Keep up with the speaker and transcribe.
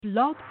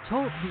Blog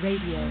Talk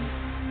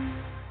Radio.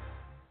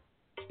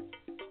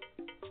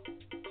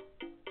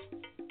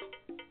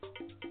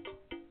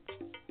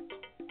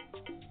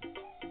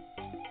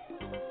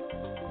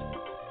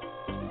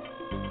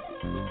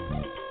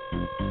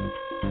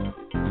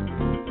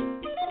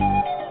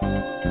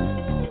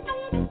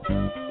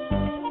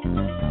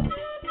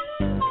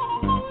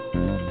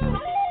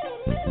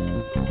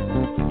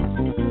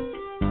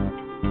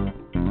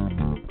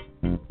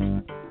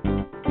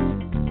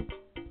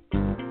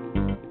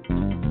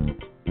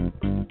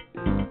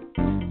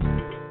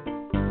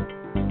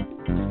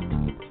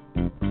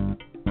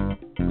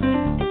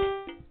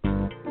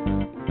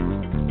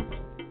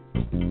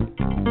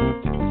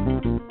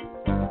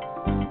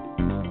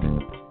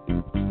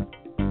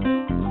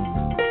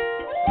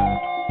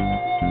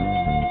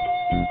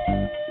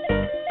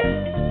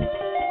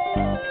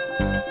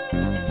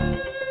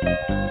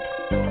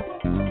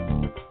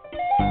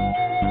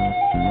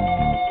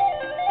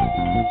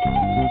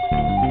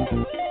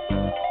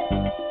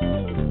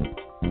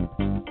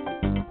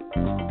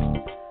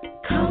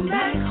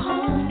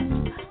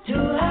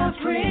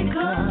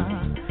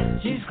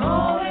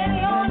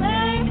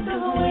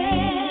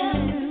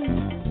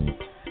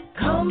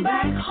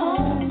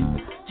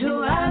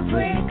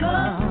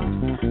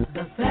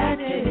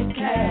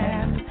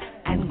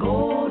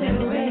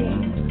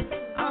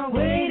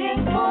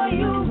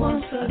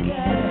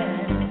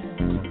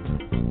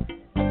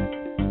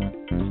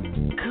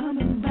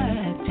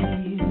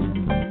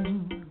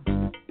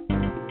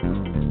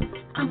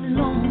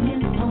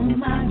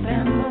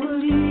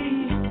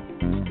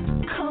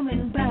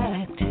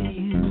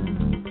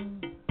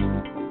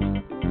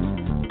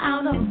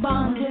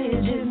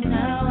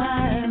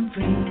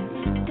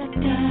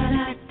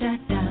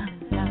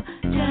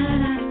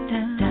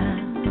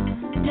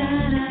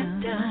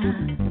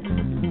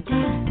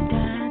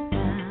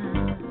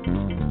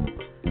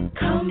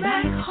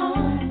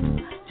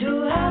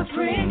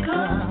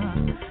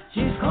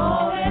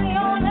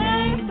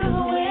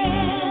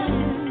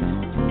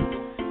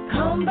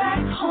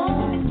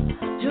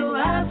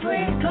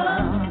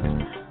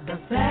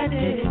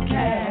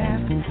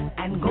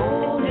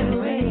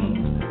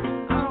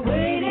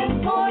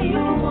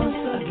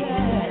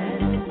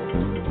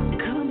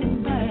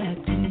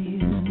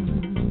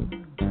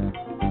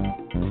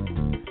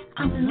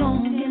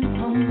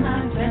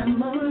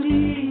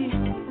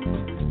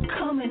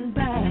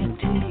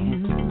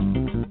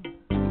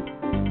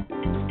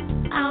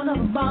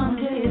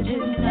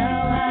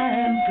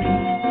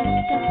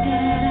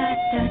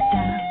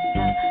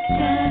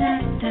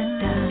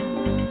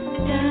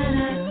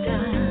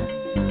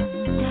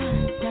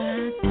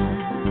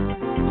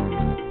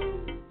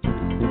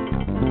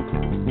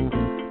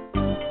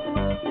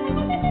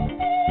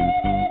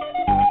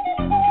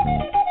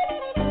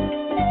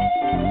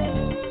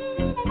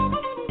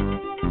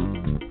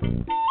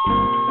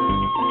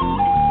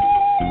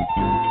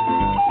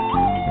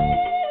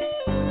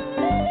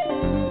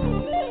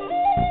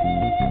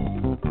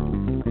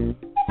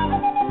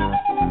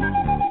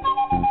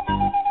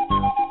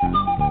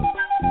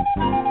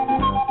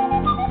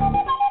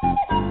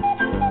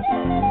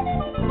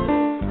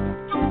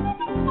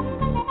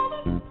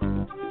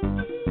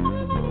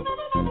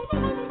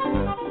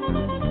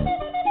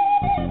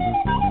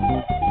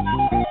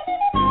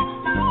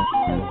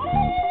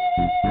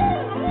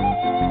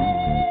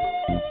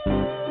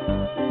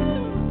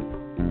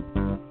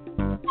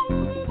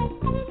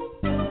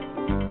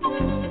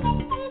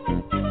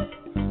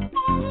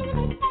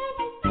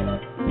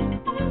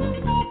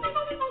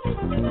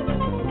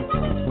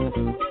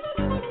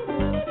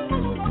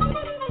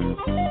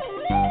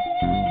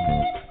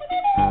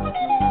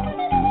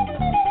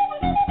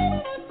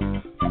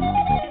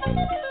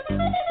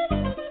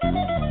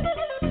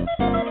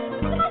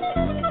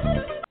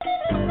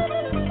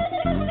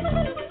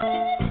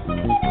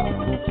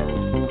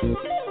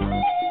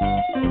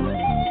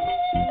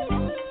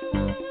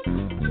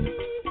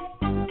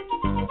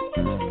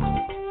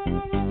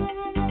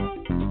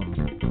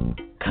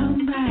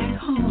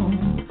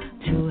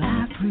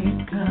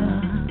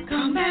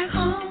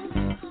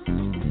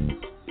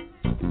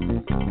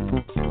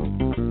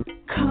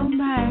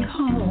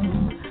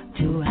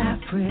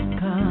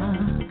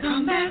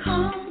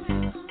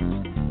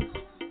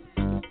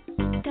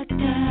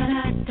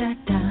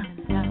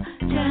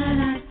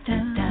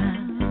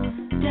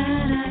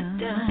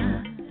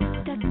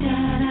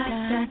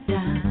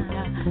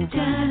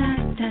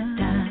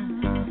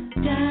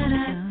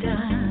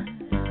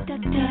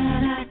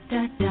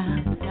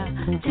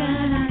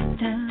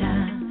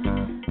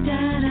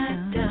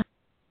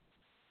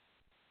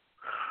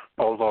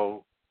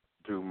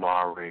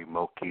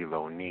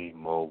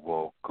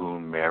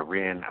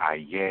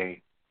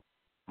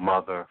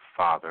 Mother,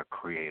 Father,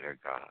 Creator,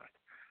 God.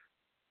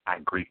 I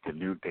greet the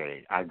new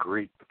day. I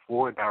greet the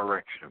four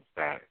directions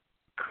that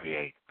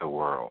create the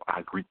world.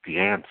 I greet the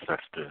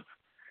ancestors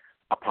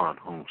upon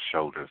whose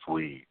shoulders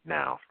we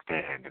now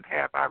stand and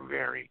have our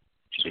very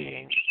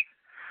being.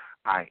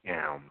 I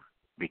am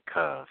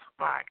because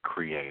my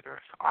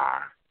creators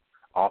are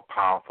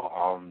all-powerful,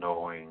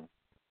 all-knowing,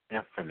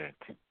 infinite,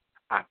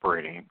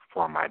 operating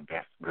for my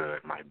best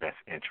good, my best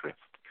interest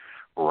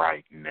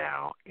right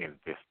now in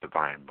this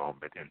divine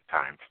moment in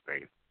time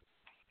space.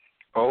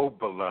 Oh,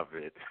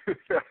 beloved,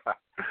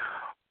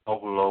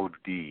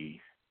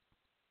 Olodi,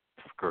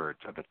 scourge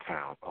of the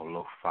town,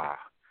 Olofa,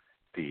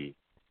 the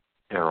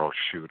arrow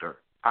shooter,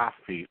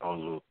 Afi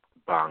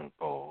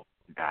Olubangbo,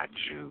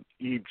 Daju,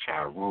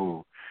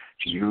 Ijaru,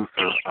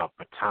 user of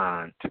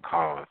baton to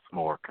cause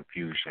more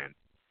confusion.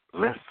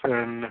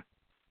 Listen,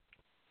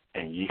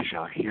 and ye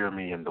shall hear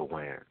me in the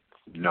winds.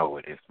 Know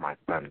it is my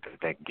thunder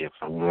that gives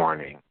a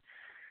warning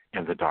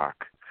in the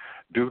dark.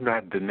 Do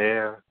not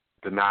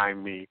deny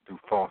me through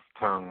false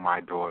tongue,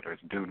 my daughters.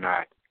 Do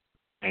not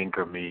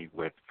anger me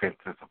with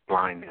fences of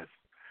blindness,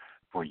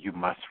 for you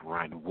must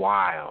run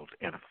wild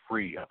and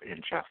free of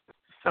injustice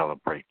to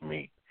celebrate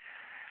me.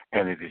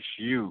 And it is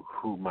you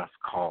who must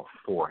call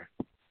forth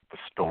the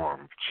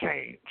storm of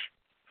change.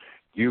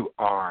 You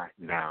are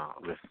now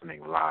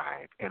listening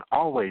live and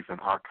always an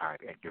archive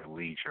at your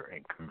leisure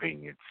and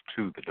convenience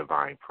to the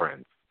Divine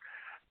Prince,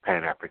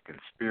 Pan-African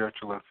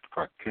spiritualist,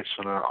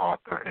 practitioner,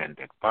 author, and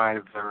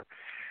advisor,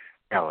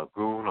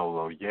 Elagun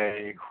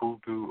Oloye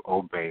Hoodoo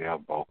Obeya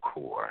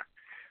Bokur,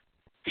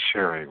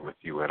 sharing with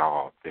you at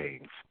all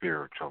things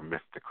spiritual,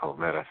 mystical,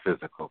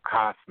 metaphysical,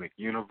 cosmic,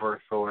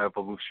 universal,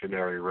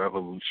 evolutionary,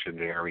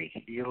 revolutionary,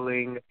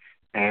 healing,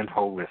 and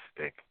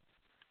holistic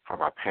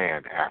from a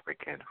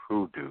Pan-African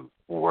Hoodoo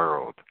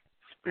world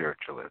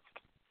spiritualist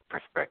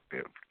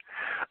perspective.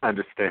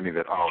 Understanding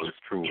that all is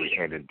truly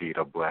and indeed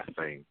a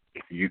blessing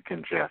if you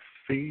can just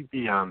see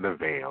beyond the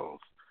veils,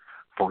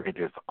 for it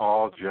is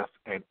all just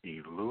an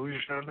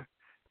illusion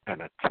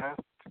and a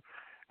test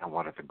and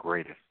one of the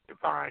greatest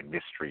divine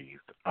mysteries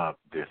of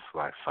this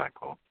life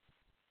cycle.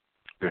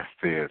 This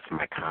is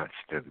my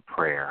constant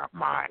prayer,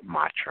 my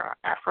mantra,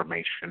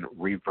 affirmation,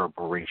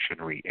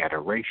 reverberation,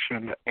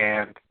 reiteration,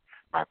 and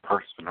my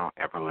personal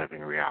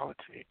ever-living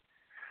reality.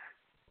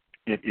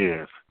 It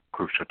is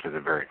crucial to the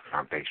very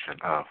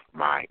foundation of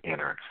my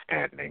inner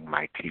standing,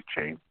 my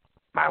teaching,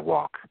 my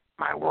walk,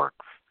 my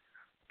works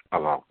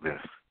along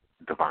this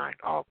divine,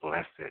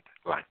 all-blessed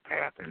life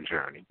path and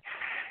journey.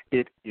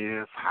 It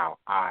is how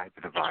I,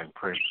 the Divine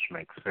Prince,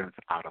 make sense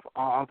out of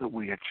all that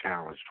we are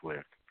challenged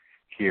with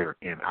here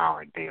in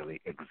our daily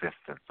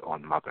existence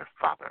on Mother,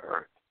 Father,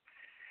 Earth.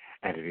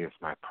 And it is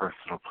my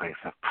personal place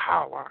of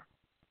power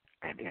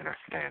and inner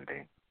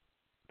standing,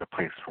 the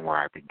place from where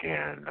I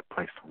begin, the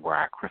place from where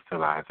I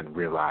crystallize and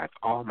realize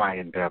all my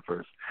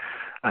endeavors,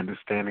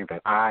 understanding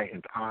that I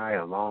and I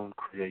alone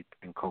create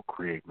and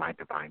co-create my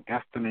divine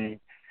destiny,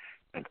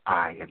 and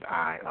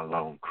I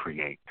alone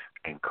create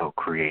and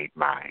co-create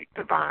my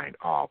divine,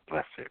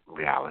 all-blessed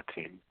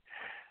reality.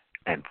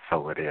 And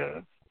so it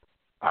is,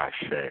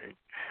 Ashe.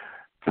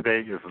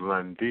 Today is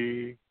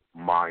Monday,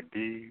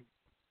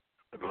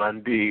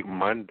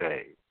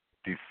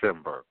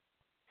 December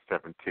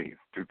 17th,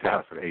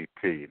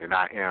 2018, and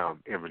I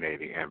am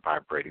emanating and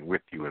vibrating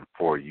with you and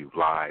for you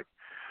live,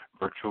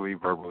 virtually,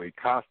 verbally,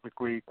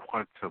 cosmically,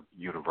 quantum,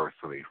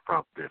 universally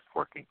from this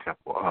working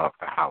temple of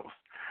the House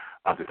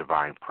of the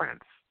Divine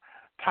Prince,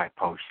 Thai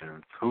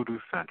Potions, Hoodoo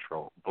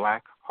Central,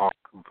 Black Hawk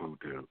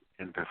Voodoo,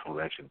 in this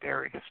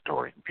legendary,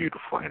 historic,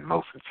 beautiful, and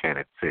most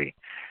enchanted city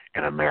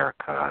in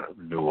America,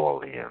 New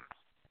Orleans,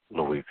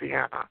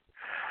 Louisiana,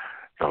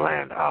 the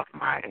land of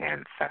my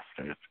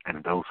ancestors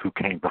and those who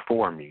came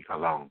before me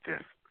along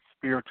this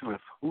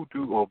spiritualist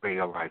Hoodoo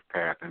Obeya life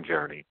path and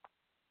journey,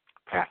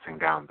 passing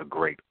down the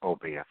great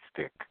Obeya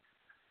stick,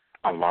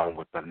 along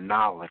with the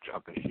knowledge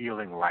of the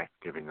healing,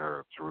 life-giving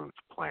herbs, roots,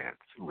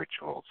 plants,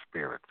 rituals,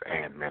 spirits,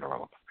 and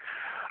minerals.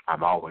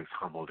 I'm always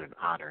humbled and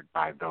honored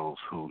by those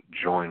who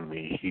join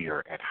me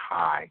here at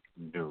high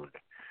noon,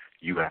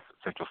 U.S.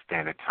 Central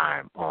Standard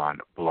Time on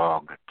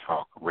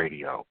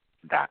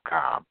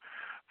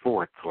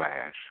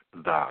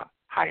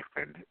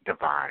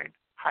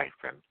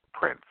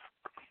blogtalkradio.com/the-divine-prince.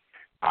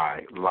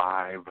 I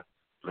live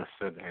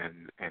listen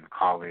and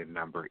call-in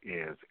number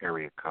is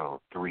area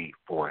code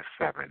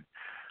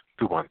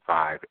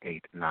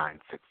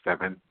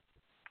 347-215-8967,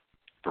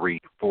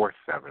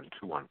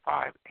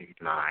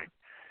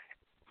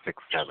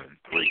 347-215-8967,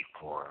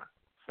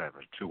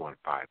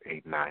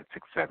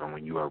 347-215-8967.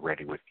 When you are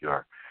ready with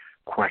your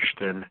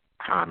question,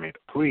 comment,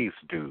 please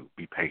do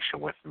be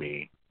patient with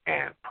me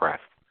and press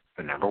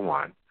the number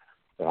 1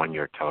 on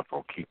your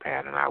telephone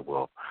keypad, and I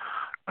will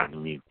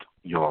unmute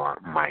your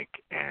mic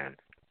and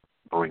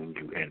bring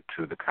you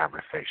into the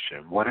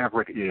conversation.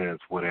 Whatever it is,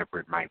 whatever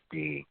it might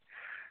be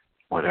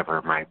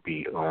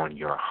on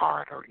your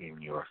heart or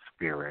in your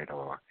spirit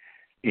or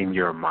in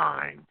your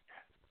mind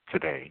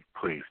today,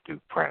 please do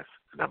press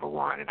number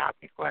 1, and I'll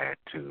be glad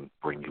to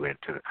bring you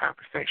into the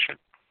conversation.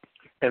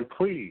 And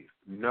please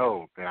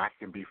know that I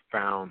can be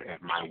found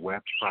at my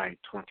website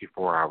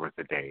 24 hours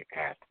a day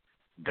at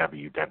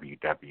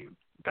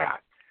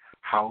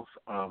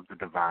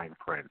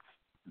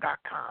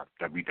www.houseofthedivineprince.com,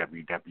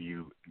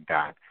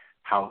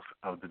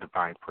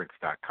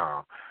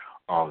 www.houseofthedivineprince.com.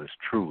 All is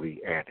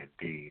truly and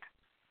indeed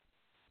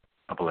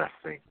a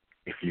blessing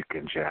if you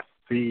can just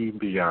see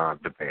beyond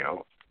the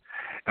veil.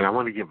 And I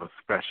want to give a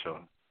special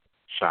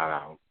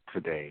shout-out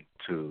today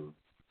to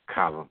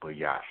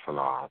Kalabuya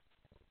Salam,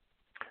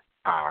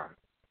 our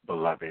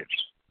beloved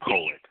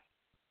poet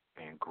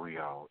and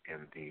griot in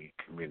the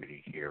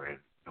community here in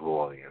New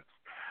Orleans.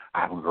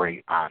 I have a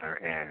great honor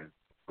and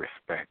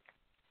respect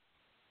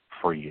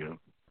for you.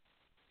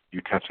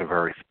 You touch a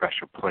very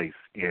special place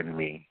in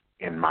me,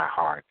 in my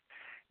heart,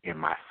 in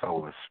my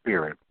soul and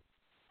spirit.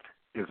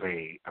 Is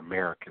a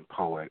American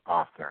poet,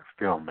 author,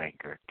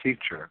 filmmaker,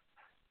 teacher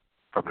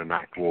from the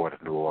Ninth Ward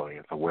of New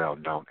Orleans, a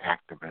well-known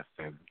activist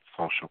and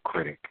social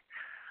critic.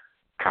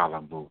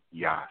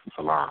 Kalabuya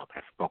Salam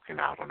has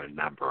spoken out on a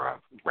number of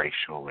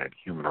racial and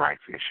human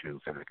rights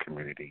issues in the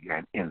community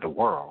and in the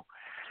world.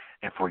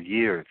 And for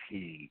years,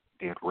 he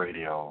did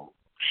radio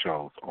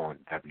shows on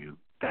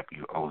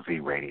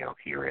WWOZ radio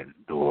here in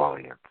New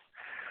Orleans.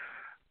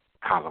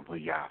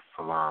 Kalabuya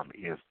Salam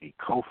is the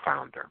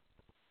co-founder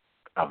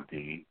of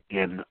the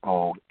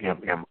NOMMO,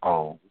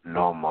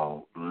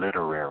 Nomo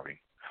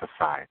Literary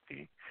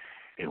Society,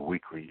 a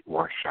weekly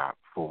workshop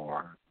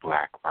for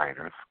Black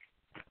writers.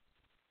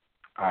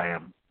 I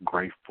am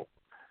grateful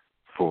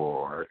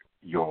for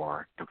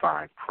your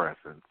divine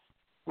presence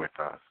with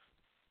us,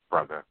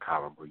 Brother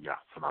Kalabuya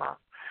Salam.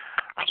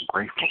 I'm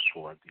grateful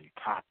for the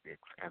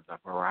topics and the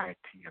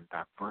variety and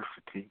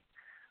diversity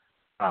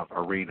of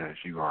arenas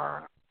you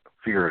are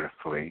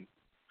fearlessly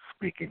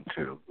speaking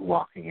to,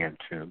 walking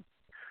into,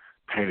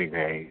 painting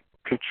a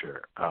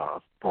picture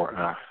for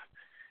us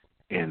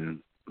in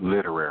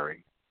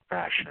literary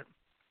fashion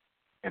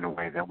in a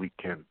way that we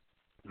can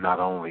not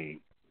only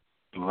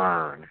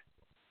learn,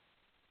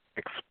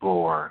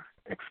 explore,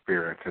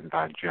 experience, and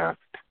digest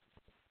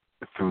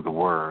through the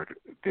word,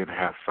 then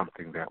have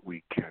something that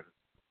we can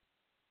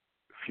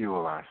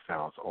fuel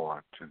ourselves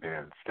on to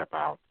then step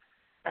out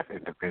as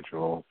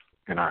individuals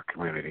in our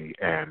community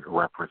and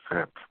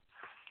represent.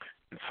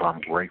 And so I'm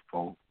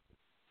grateful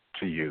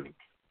to you,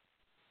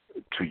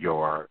 to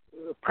your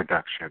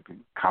production,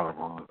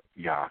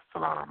 Kalabuya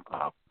Salam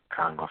of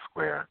Congo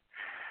Square,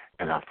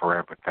 and I'm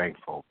forever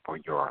thankful for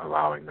your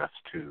allowing us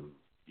to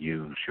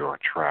use your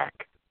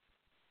track,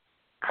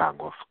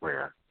 Congo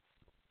Square,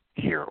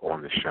 here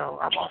on the show.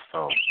 I'm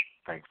also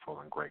thankful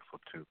and grateful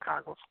to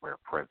Congo Square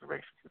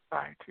Preservation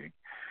Society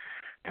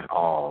and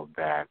all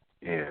that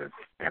is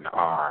and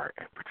are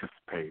and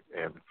participate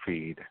and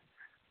feed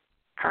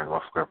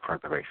Congo Square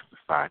Preservation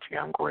Society.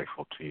 I'm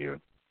grateful to you.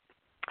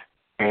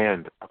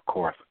 And, of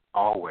course,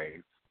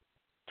 always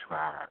to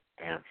our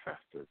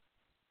ancestors,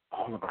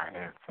 all of our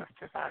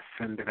ancestors, our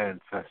ascended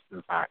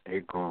ancestors, our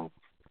Egum,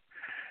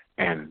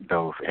 and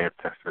those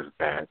ancestors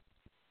that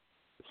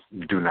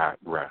do not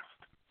rest.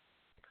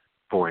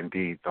 For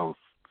indeed, those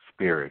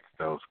spirits,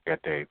 those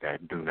Gede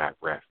that do not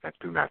rest, that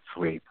do not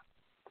sleep,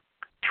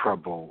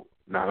 trouble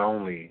not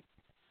only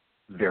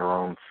their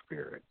own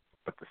spirit,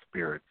 but the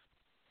spirits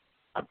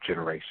of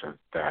generations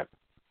that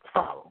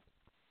follow.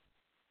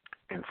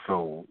 And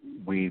so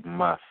we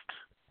must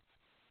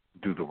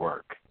do the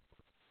work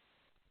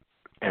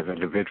as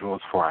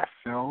individuals for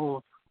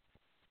ourselves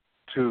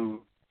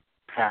to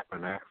tap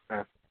and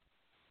access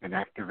and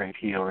activate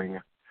healing,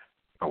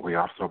 but we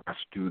also must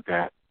do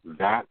that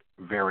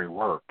very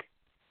work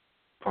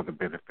for the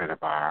benefit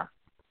of our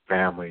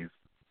families,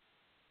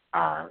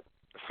 our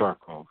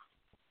circles,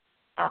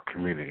 our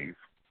communities.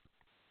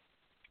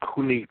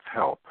 Who needs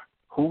help?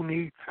 Who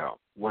needs help?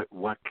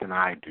 What can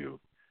I do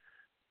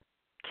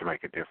to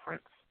make a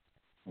difference?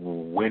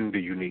 When do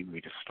you need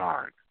me to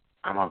start?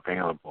 I'm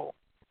available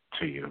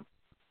to you.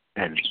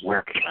 And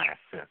where can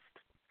I assist?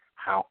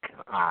 How can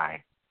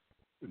I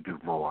do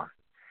more?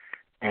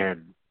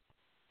 And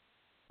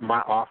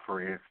my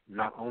offer is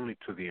not only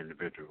to the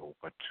individual,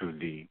 but to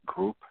the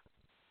group,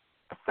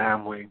 the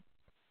family,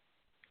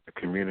 the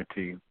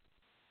community,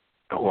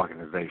 the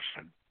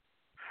organization.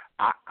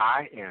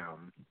 I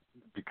am,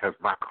 because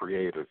my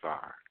creators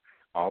are,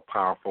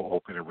 all-powerful,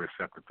 open, and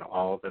receptive to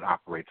all that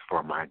operates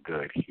for my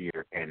good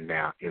here and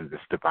now in this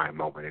divine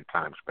moment in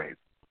time-space.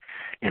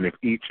 And if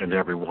each and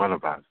every one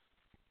of us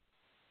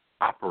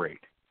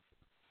operate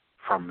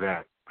from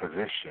that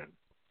position,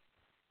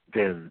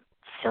 then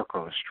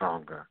circle is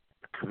stronger,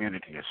 the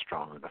community is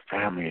stronger, the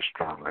family is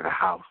stronger, the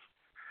house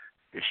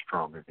is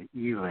stronger, the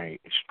Ile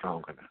is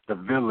stronger, the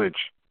village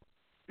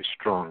is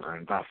stronger,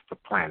 and thus the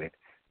planet,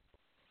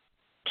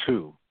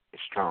 too, is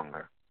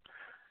stronger.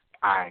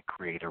 I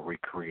create or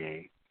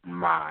recreate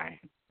my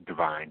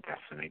divine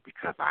destiny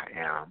because I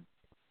am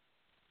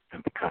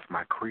and because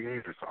my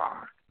creators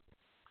are.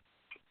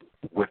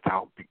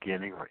 Without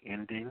beginning or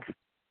ending,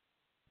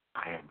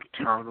 I am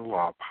eternal,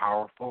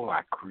 all-powerful.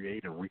 I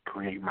create and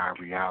recreate my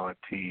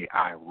reality.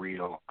 I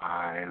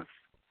realize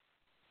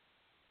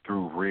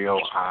through real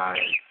eyes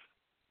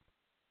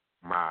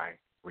my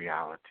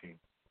reality.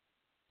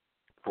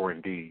 For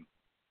indeed,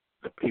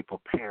 the people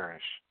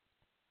perish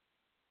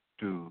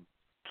due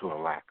to a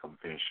lack of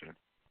vision.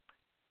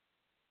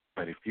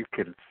 But if you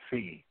can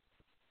see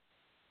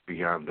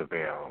beyond the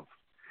veils,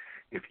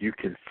 if you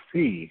can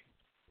see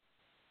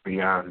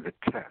beyond the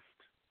test,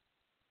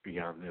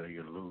 beyond the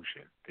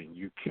illusion, then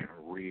you can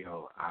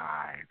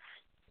realize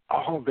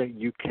all that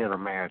you can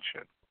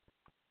imagine,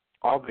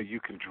 all that you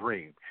can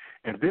dream.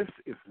 And this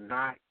is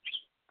not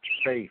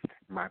faith,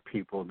 my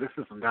people. This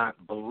is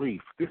not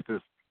belief. This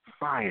is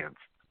science.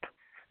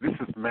 This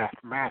is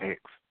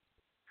mathematics.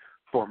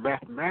 For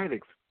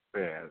mathematics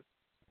says,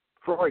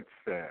 Freud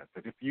says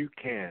that if you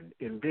can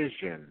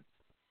envision,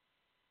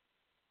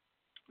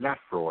 not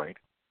Freud,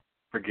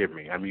 forgive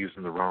me, I'm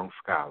using the wrong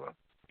scholar.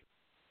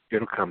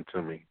 It'll come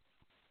to me.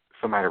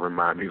 Somebody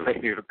remind me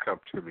later, it'll come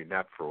to me,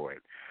 not Freud.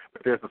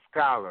 But there's a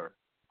scholar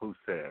who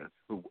says,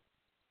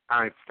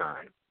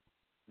 Einstein,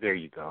 there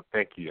you go,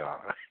 thank you, y'all.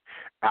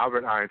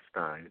 Albert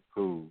Einstein,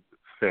 who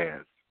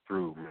says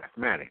through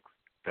mathematics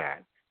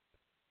that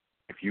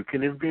if you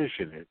can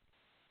envision it,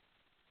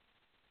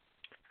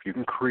 if you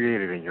can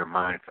create it in your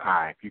mind's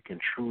eye, if you can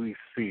truly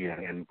see it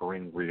and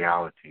bring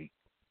reality,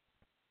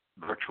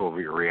 virtual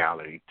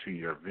reality to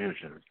your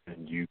visions,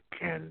 then you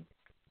can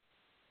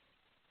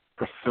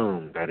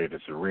presume that it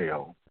is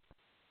real,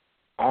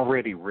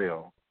 already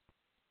real,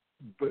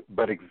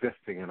 but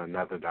existing in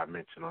another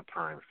dimensional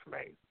time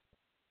space.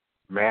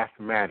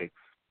 Mathematics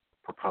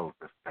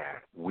proposes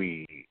that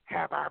we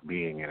have our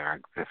being and our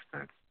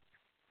existence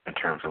in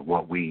terms of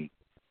what we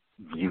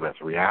view as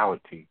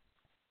reality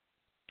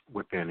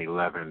within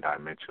 11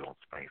 dimensional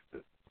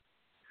spaces.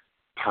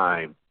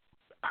 Time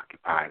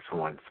occupies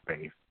one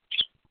space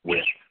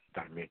with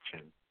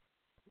dimension,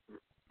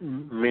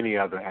 many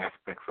other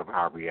aspects of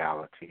our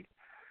reality.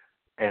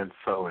 And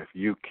so if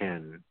you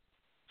can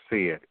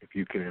see it, if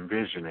you can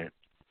envision it,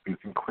 you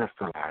can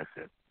crystallize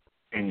it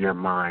in your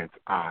mind's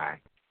eye,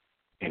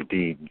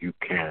 indeed you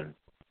can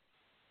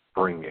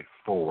bring it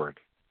forward,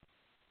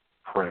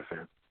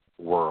 present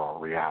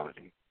world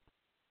reality.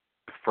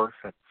 First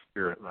at the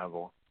spirit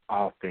level,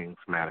 all things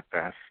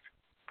manifest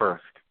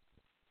first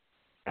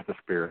at the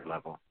spirit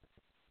level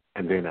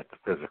and then at the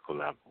physical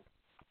level.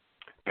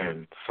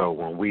 And so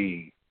when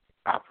we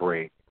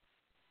operate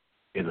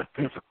in the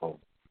physical,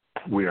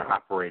 we are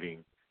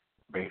operating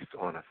based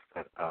on a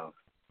set of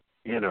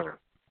inner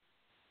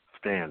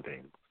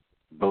standings,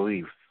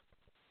 beliefs,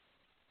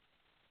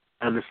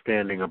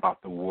 understanding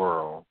about the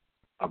world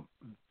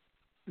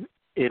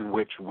in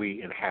which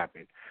we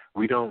inhabit.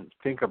 We don't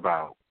think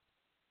about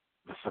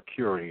the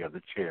security of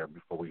the chair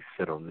before we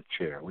sit on the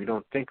chair. We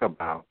don't think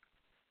about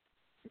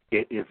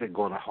is it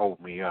going to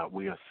hold me up.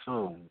 We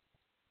assume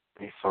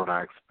based on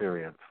our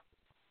experience,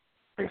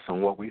 based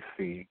on what we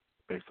see,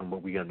 based on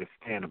what we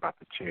understand about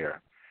the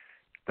chair,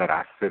 that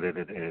I sit in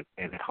it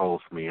and it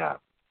holds me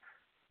up.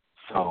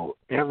 So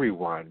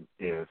everyone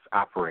is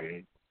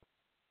operating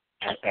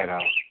at a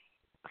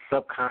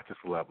subconscious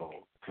level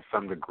to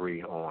some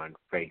degree on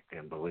faith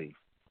and belief.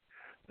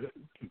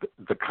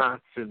 The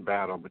constant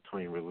battle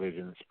between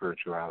religion and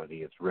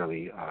spirituality is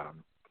really,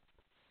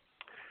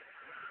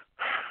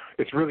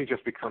 it's really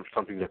just become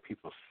something that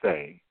people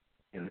say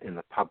in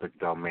the public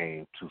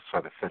domain to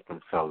sort of set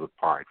themselves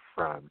apart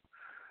from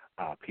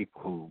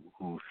people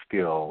who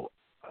still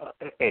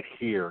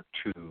adhere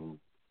to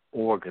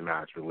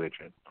organized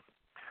religion.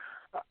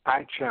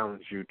 I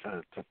challenge you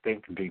to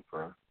think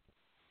deeper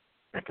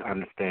and to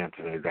understand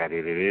today that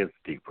it is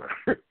deeper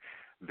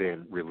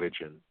than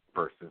religion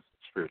versus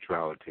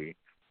spirituality.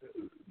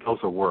 Those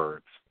are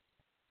words.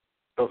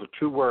 Those are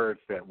two words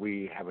that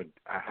we have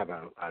I have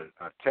a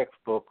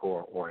textbook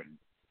or a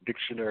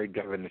dictionary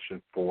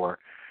definition for,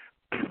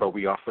 but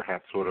we also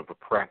have sort of a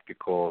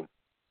practical,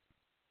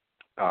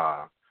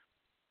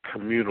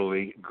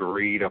 communally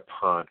agreed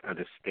upon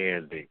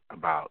understanding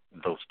about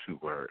those two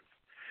words.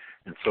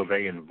 And so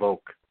they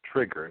invoke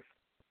triggers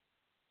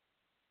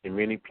in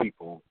many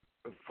people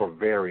for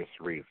various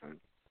reasons.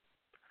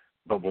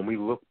 But when we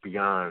look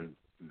beyond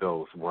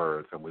those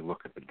words and we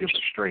look at the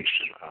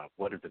demonstration of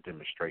what is the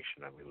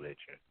demonstration of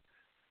religion,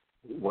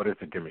 what is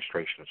the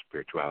demonstration of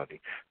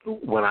spirituality?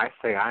 When I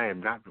say I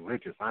am not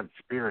religious, I'm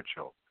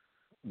spiritual,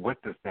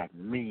 what does that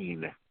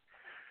mean?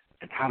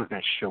 And how does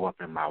that show up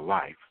in my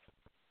life?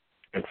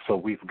 And so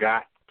we've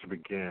got to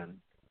begin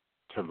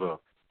to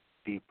look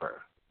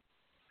deeper.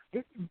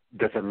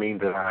 Does it mean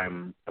that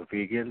I'm a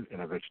vegan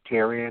and a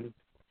vegetarian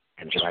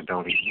and that I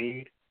don't eat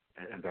meat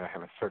and that I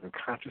have a certain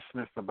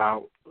consciousness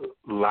about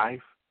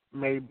life,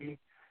 maybe,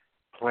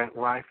 plant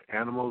life,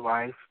 animal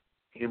life,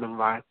 human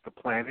life, the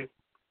planet?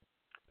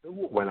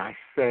 When I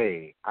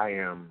say I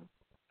am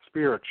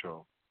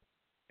spiritual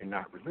and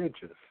not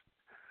religious,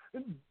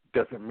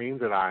 does it mean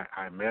that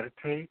I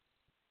meditate?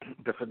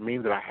 Does it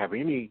mean that I have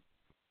any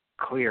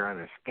clear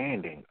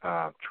understanding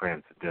of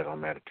transcendental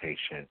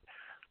meditation,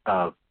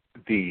 of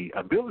the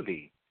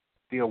ability,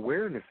 the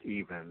awareness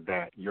even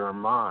that your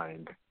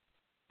mind,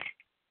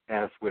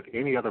 as with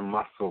any other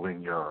muscle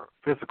in your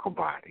physical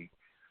body,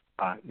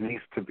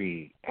 needs to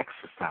be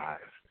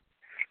exercised?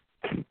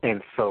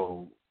 And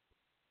so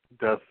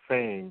does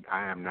saying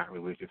I am not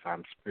religious,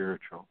 I'm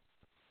spiritual,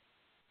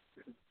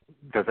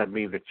 does that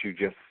mean that you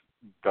just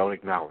don't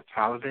acknowledge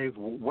holidays?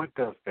 What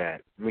does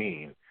that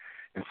mean?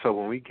 And so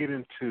when we get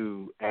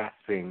into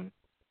asking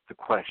the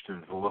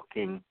questions,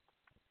 looking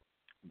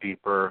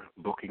deeper,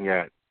 looking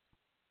at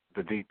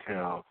the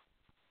details,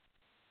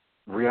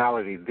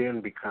 reality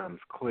then becomes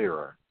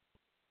clearer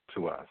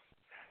to us.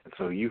 And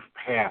so you've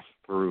passed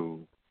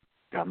through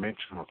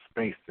dimensional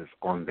spaces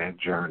on that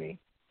journey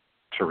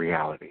to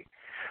reality.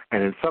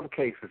 And in some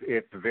cases,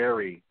 it's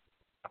very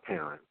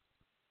apparent.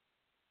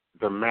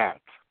 The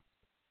mat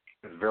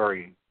is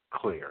very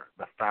clear,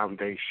 the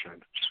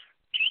foundation.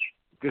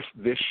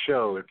 This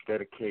show is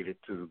dedicated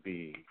to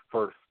the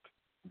first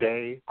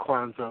day,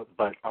 Kwanzaa,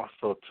 but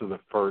also to the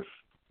first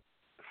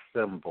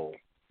symbol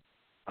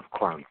of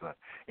Kwanzaa.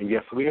 And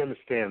yes, we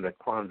understand that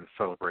Kwanzaa is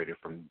celebrated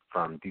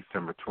from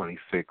December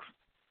 26th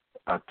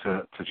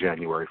to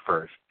January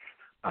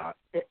 1st.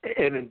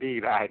 And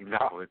indeed, I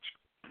acknowledge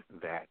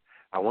that.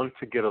 I wanted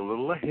to get a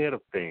little ahead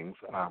of things.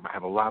 I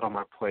have a lot on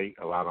my plate,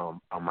 a lot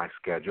on my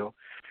schedule.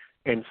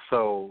 And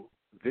so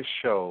this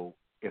show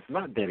is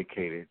not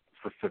dedicated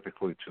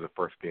specifically to the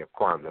first day of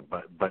Kwanzaa,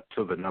 but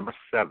to the number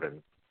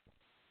 7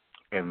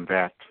 and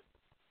that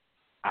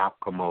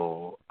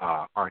alchemical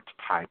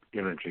archetype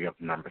energy of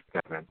number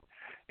 7.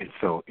 And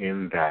so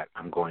in that,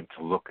 I'm going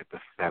to look at the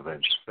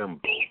 7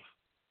 symbols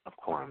of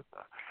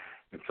Kwanzaa.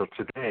 And so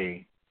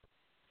today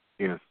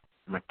is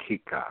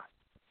Mkeka.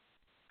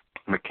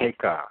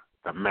 Mkeka,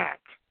 the mat,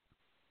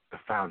 the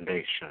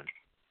foundation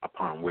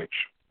upon which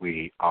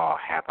we all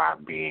have our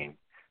being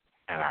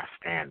and our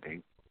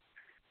standing.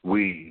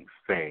 We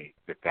say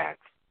that that's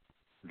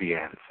the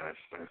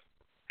ancestors.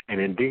 And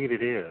indeed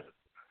it is.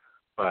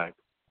 But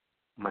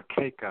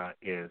Mkeka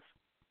is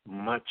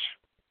much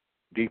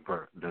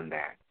deeper than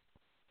that.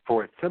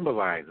 For it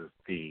symbolizes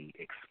the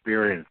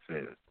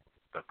experiences,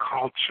 the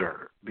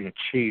culture, the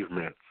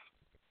achievements,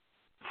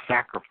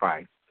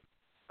 sacrifice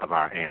of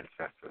our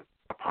ancestors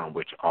upon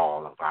which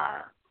all of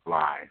our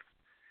lives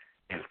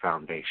and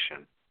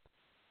foundation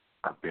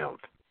are built.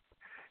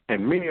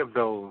 And many of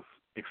those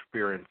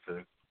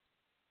experiences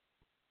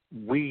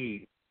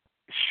we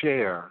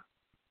share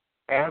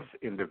as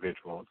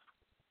individuals.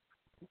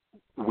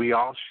 We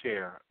all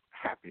share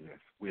happiness.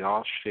 We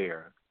all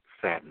share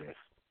sadness.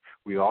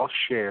 We all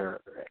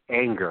share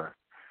anger.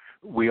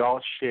 We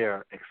all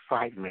share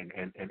excitement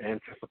and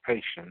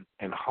anticipation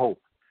and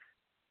hope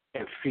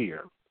and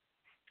fear.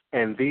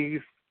 And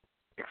these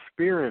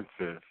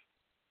experiences,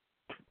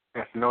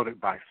 as noted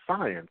by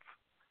science,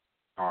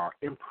 are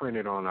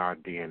imprinted on our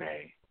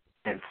DNA.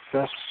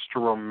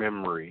 Ancestral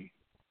memory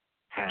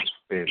has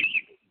been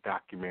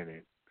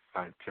documented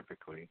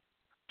scientifically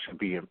to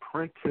be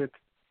imprinted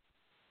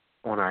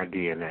on our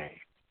DNA.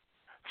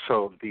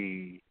 So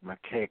the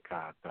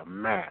Mkeka, the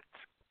mat,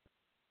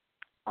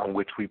 on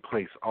which we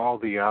place all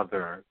the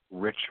other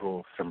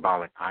ritual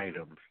symbolic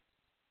items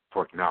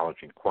for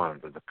acknowledging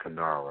Kwanzaa, the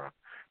kinara,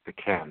 the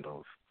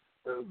candles,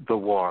 the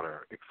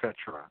water, etc.,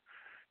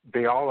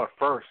 they all are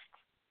first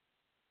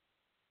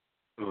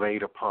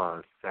laid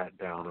upon, sat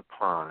down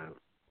upon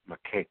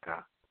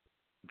Mkeka,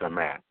 the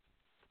mat.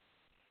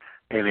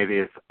 And it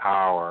is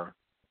our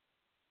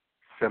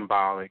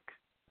symbolic,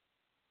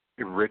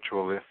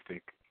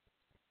 ritualistic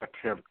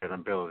attempt and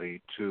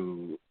ability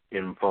to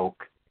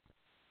invoke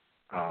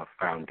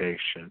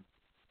foundation.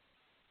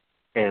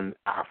 And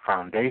our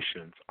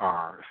foundations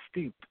are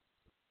steeped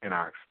in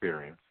our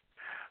experience.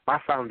 My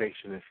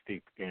foundation is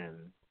steeped in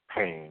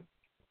pain,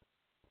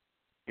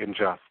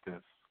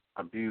 injustice,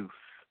 abuse,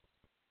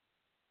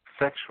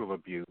 sexual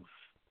abuse,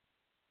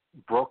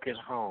 broken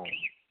home.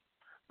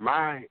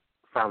 My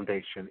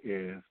foundation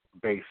is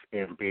based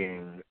in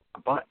being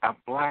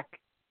a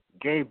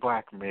gay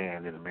black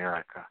man in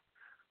America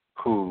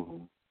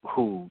who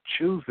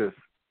chooses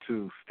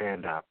to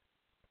stand up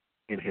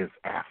in his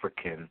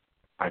African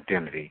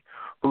identity,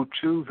 who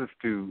chooses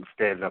to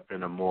stand up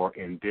in a more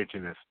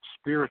indigenous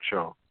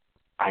spiritual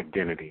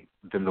identity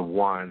than the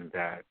one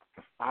that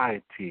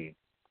society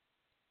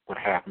would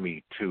have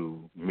me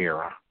to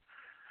mirror.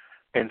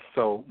 And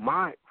so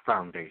my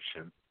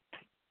foundation,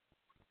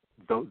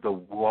 the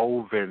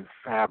woven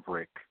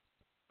fabric,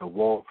 the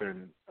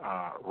woven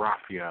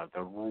raffia,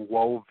 the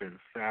woven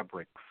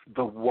fabrics,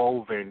 the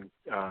woven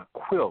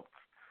quilts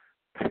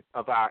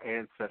of our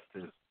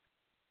ancestors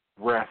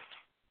rest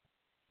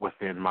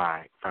within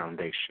my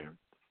foundation.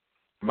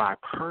 My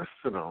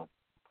personal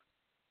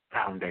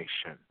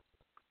foundation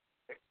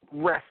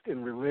rest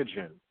in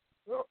religion.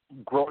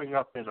 Growing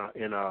up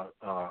in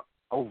a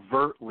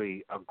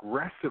overtly,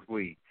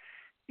 aggressively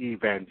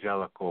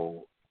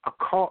evangelical,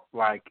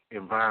 occult-like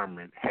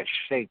environment has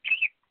shaped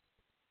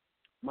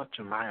much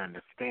of my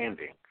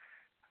understanding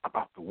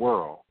about the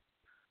world,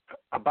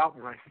 about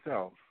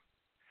myself.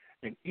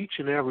 And each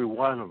and every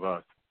one of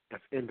us as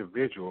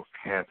individuals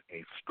has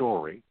a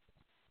story.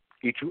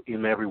 Each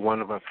and every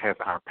one of us has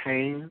our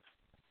pains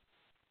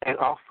and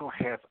also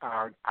has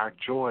our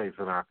joys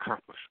and our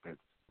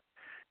accomplishments.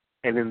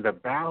 And in the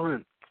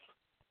balance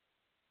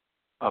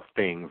of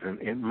things,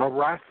 in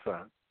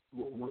Marasa,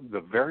 one of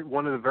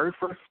the very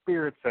first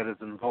spirits that is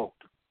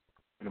invoked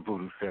in the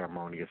Voodoo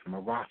ceremony is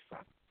Marasa,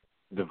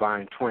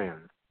 divine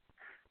twins.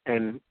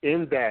 And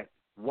in that,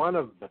 one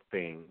of the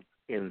things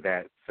in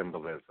that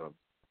symbolism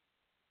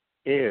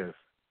is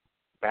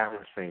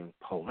balancing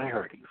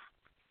polarities.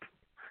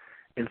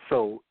 And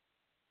so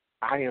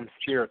I am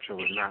spiritual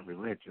and not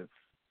religious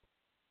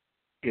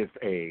is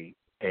a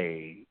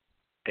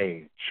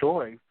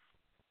choice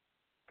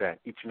that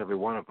each and every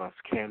one of us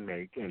can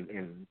make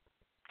and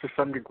to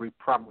some degree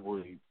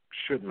probably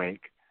should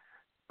make,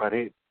 but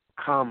it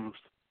comes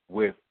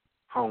with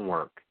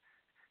homework.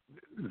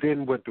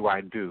 Then what do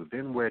I do?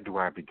 Then where do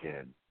I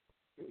begin?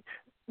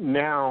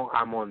 Now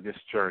I'm on this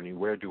journey.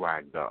 Where do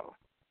I go?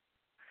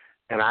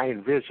 And I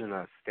envision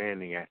us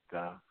standing at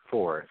the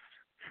forest,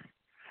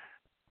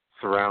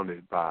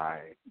 surrounded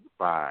by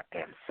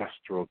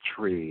ancestral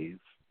trees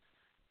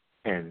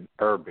and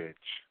herbage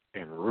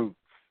and roots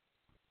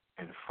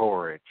and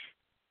forage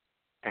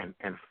and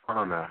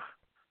fauna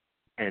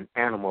and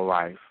animal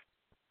life,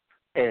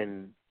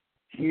 and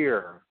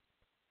hear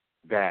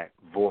that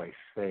voice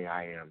say,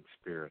 I am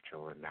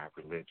spiritual and not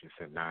religious,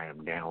 and I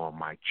am now on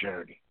my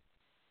journey.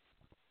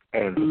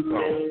 And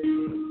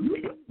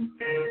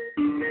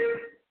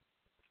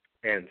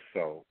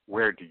so,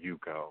 where do you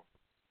go?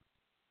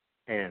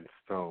 And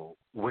so,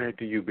 where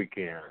do you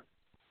begin?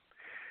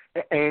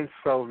 And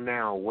so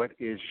now, what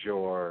is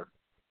your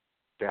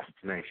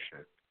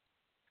destination?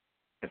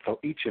 And so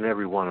each and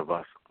every one of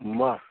us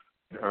must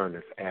in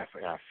earnest ask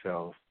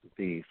ourselves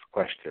these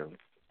questions.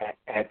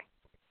 At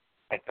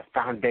the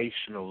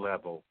foundational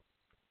level,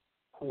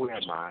 who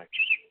am I?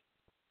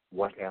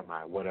 What am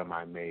I? What am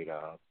I made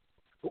of?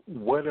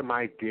 What am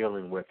I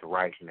dealing with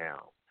right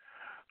now?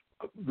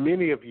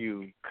 Many of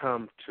you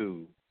come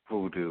to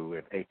Voodoo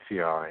and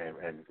ATR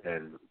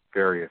and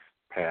various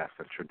paths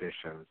and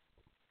traditions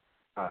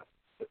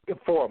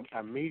for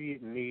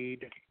immediate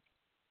need,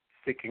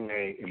 seeking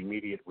an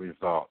immediate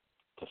result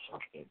to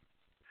something.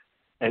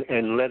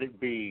 And let it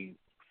be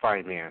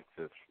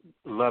finances,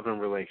 love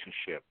and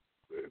relationship,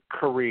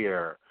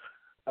 career,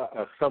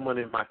 someone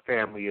in my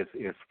family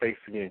is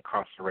facing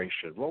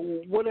incarceration, well,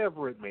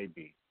 whatever it may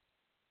be.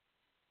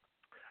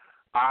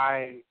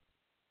 I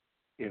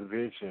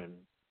envision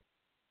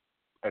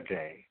a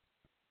day,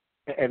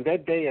 and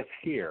that day is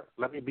here.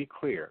 Let me be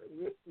clear.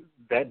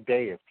 That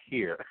day is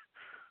here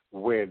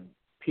when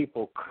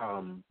people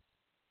come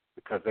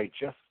because they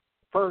just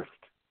first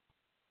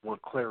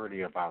want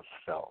clarity about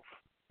self.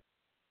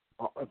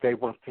 They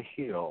want to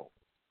heal.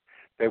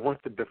 They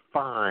want to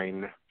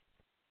define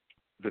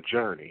the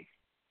journey,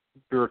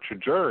 spiritual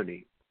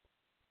journey.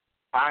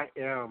 I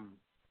am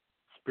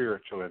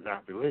spiritual and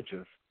not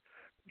religious.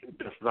 It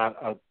does not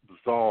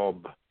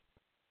absolve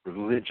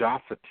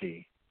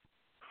religiosity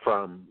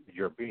from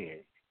your being.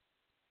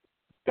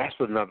 That's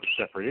another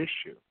separate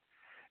issue.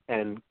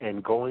 And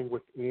going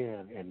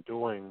within and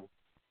doing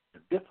the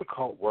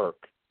difficult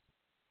work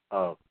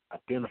of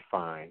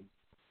identifying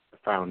the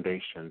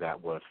foundation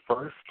that was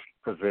first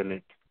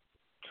presented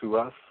to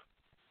us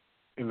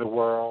in the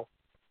world,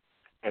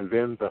 and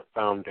then the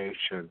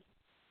foundation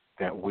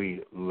that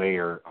we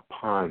layer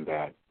upon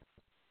that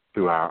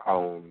through our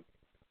own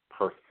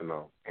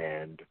personal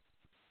and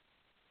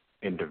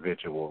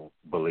individual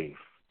belief,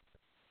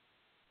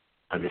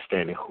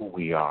 understanding who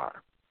we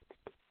are.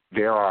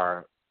 There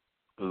are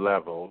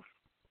levels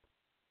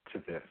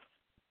to this.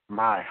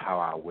 My, how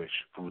I wish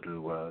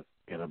Voodoo was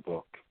in a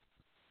book.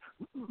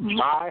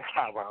 My,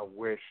 how I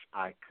wish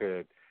I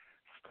could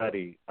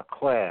study a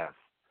class,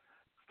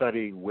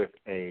 study with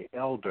an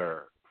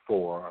elder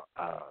for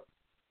a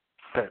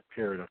set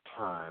period of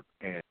time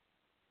and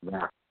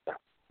master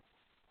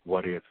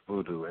what is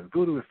Voodoo. And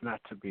Voodoo is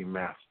not to be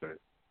mastered,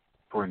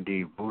 for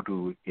indeed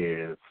Voodoo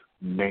is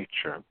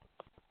nature.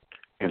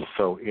 And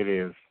so it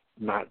is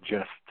not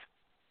just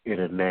in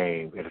a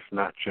name, it is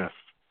not just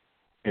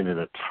in an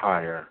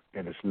attire,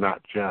 and it's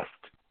not just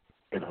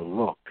in a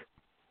look.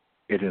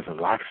 It is a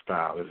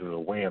lifestyle, it is a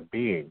way of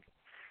being.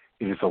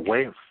 It is a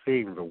way of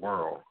seeing the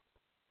world.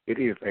 It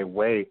is a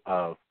way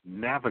of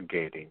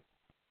navigating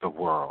the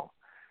world.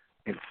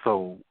 And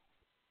so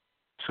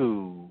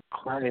to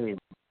claim,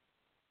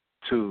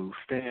 to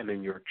stand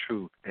in your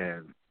truth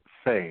and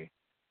say,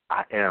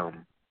 I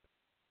am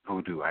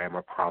Voodoo, I am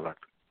a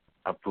product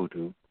of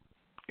Voodoo,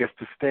 is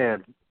to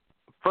stand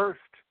first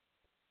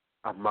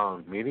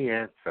among many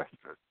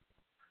ancestors,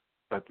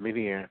 but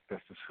many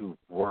ancestors who've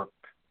worked,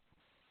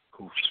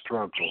 who've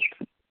struggled,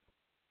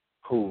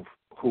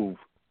 who've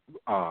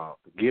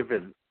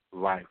given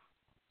life,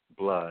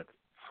 blood,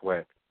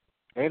 sweat,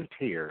 and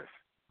tears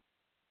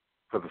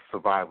for the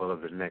survival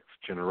of the next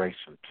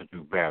generation to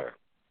do better,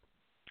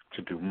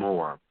 to do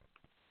more,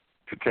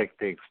 to take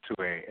things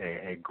to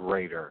a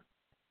greater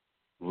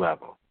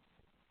level.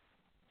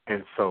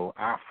 And so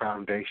our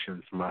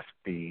foundations must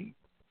be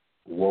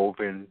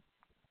woven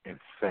and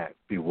set,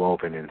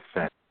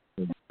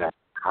 that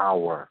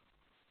empower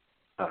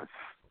us.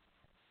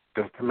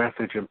 Does the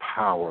message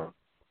empower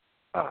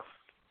us?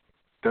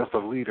 Does the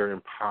leader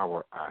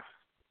empower us?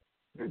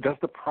 Does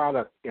the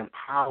product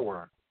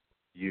empower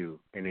you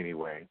in any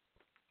way?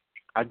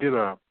 I did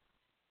a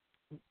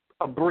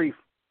brief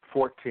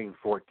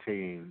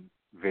 1414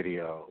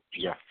 video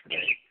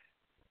yesterday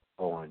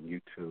on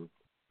YouTube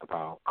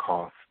about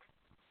cost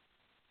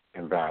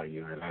and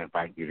value. And I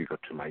invite you to go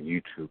to my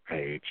YouTube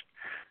page,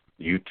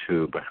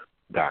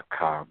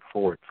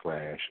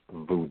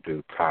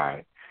 youtube.com/Voodoo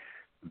Thai.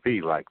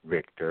 V like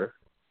Victor,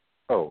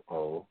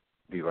 O-O,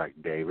 D like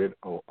David,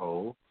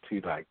 O-O,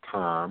 T like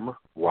Tom,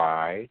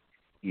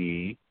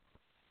 Y-E,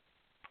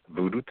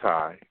 Voodoo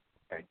Thai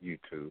at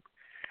YouTube.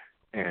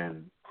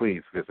 And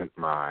please visit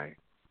my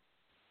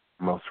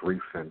most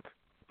recent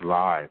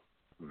live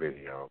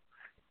video,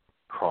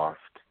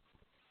 Cost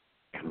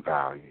and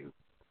Value.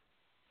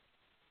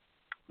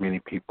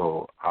 Many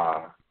people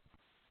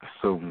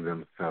assume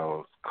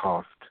themselves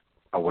cost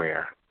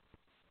aware.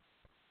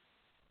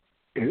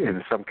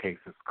 In some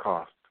cases,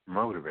 cost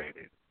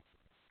motivated.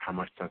 How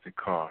much does it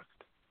cost?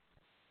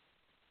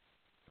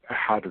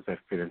 How does that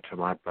fit into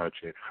my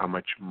budget? How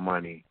much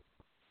money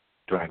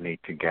do I need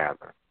to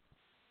gather?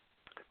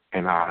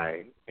 And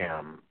I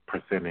am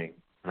presenting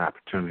an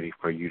opportunity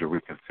for you to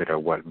reconsider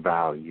what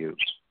value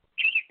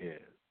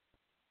is.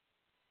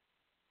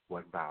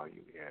 What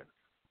value is.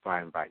 So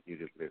I invite you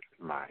to visit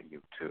my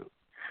YouTube.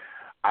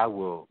 I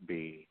will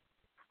be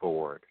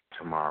forward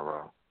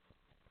tomorrow,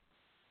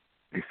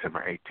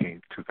 December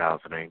 18th,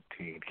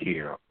 2018,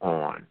 here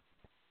on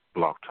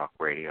Blog Talk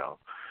Radio,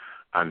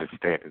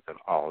 understanding that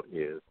all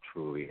is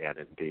truly and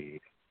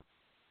indeed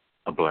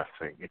a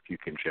blessing if you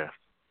can just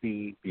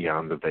see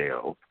beyond the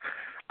veil.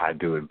 I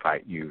do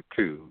invite you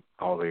to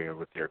call in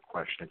with your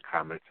question,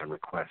 comments, and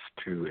requests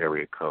to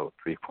area code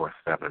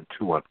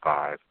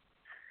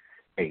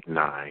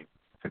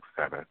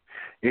 347-215-8967.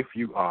 If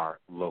you are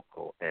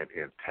local and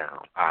in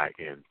town, I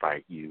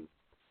invite you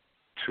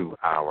to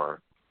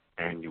our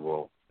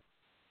annual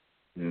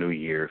New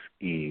Year's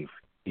Eve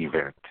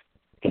event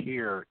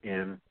here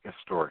in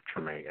historic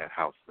Treme at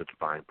House of the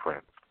Divine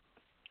Prince.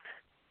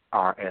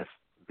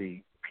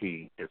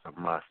 RSVP is a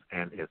must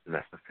and is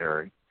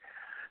necessary.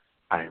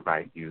 I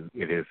invite you.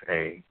 It is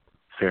a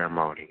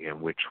ceremony in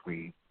which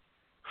we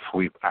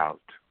sweep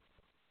out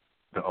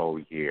the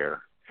old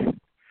year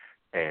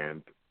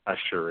and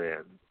usher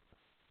in,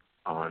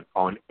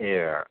 on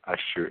air,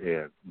 usher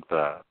in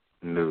the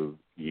new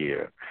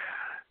year.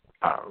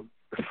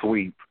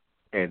 Sweep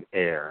and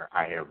air,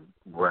 I am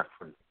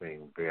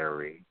referencing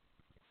very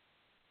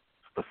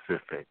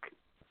specific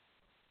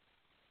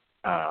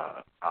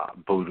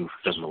voodoo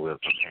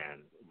symbolism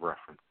and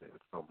references.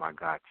 So my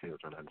God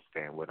children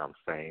understand what I'm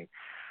saying.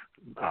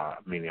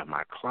 Many of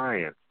my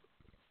clients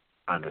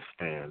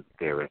understand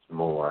there is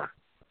more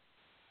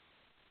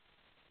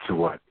to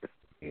what is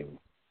being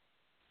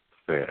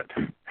said.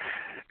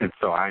 And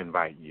so I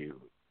invite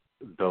you,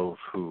 those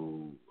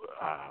who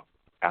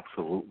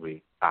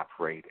absolutely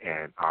operate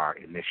and are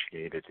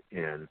initiated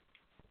in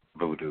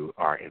voodoo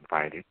are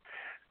invited.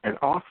 And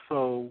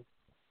also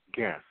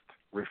guests,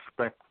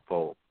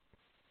 respectful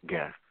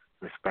guests.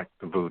 Respect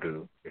the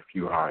voodoo if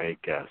you are a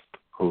guest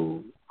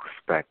who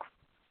respects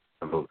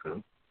the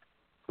voodoo,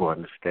 who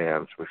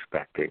understands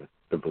respecting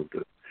the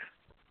voodoo.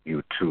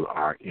 You too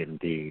are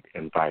indeed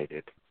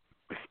invited,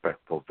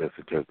 respectful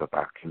visitors of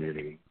our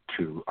community,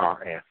 to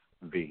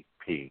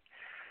RSVP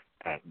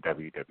at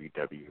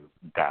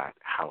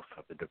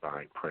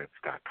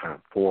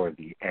www.houseofthedivineprince.com for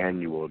the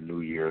annual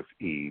New Year's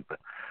Eve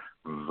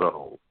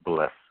Zoe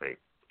Blessing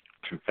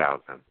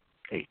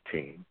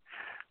 2018.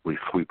 We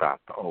sweep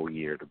out the old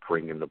year to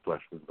bring in the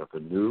blessings of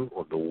the new,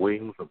 or the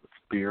wings of the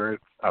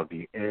spirits of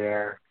the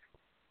air.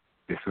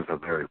 This is a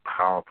very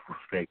powerful,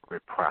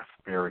 sacred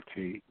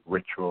prosperity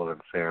ritual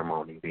and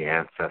ceremony. The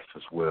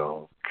ancestors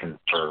will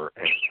confer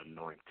an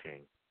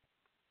anointing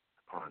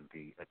on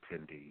the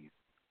attendees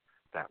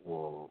that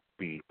will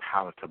be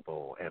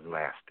palatable and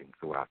lasting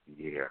throughout the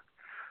year.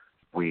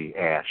 We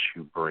ask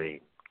you bring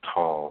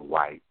tall,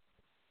 white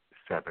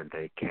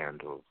 7-day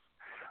candles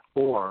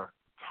or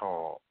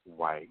tall,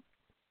 white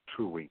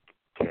 2-week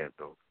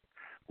candles.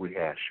 We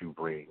ask you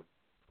bring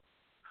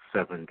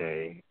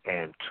 7-day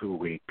and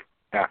 2-week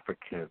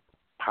African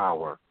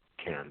power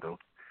candles,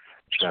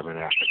 7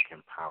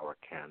 African power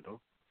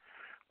candles.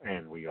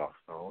 And we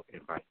also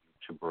invite you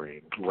to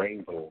bring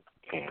rainbow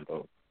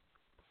candles,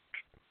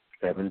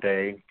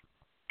 7-day,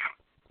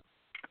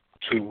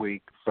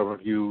 2-week. Some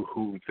of you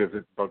who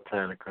visit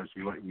Botanicas,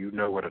 you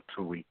know what a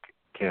 2-week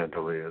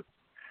candle is.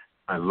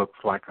 It looks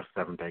like a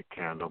 7-day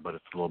candle, but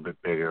it's a little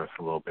bit bigger, it's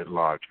a little bit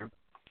larger.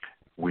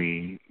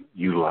 We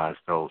utilize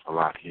those a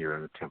lot here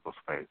in the temple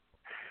space.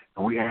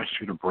 And we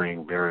ask you to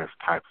bring various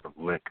types of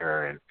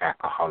liquor and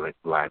alcoholic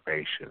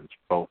libations,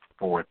 both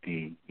for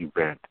the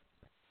event,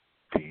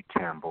 the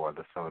tambour,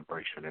 the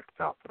celebration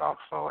itself, but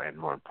also, and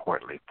more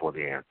importantly, for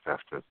the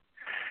ancestors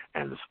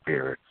and the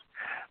spirits.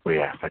 We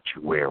ask that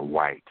you wear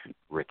white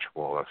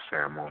ritual or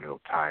ceremonial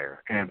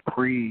attire. And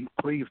please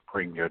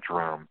bring your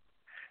drum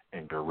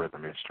and your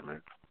rhythm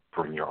instruments.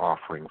 Bring your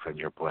offerings and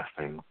your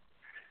blessings.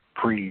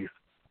 Please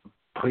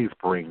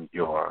bring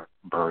your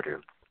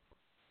burdens,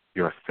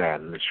 your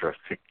sadness, your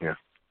sickness,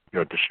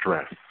 your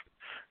distress,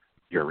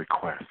 your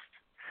requests,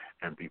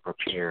 and be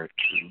prepared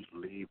to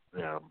leave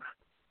them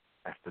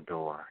at the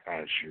door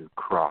as you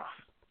cross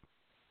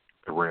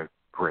the red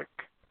brick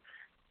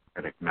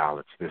and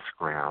acknowledge this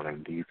ground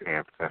and these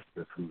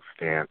ancestors who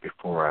stand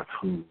before us,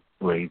 who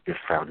laid this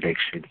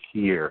foundation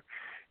here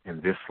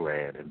in this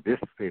land, in this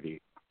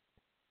city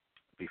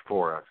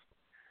before us,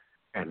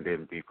 and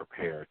then be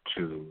prepared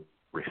to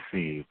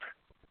receive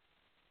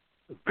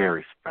a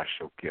very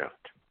special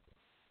gift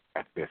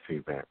at this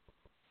event.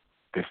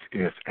 This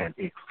is an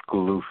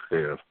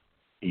exclusive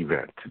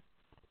event.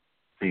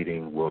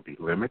 Seating will be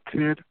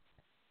limited.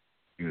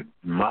 You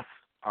must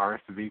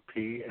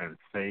RSVP and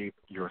save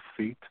your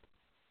seat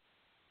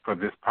for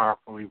this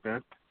powerful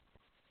event.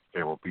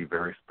 There will be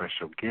very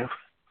special gifts,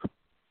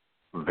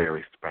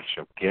 very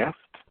special guests,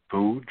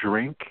 food,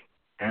 drink,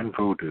 and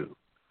voodoo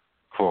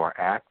for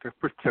active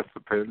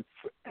participants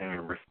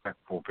and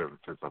respectful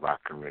visitors of our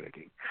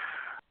community.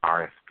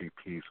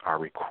 RSVPs are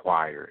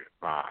required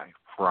by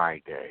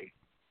Friday,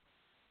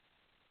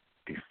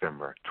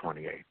 December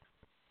 28th.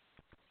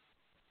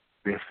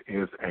 This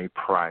is a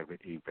private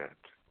event.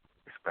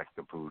 Respect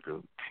the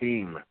Voodoo.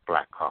 Team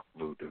Black Hawk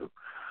Voodoo.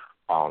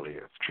 All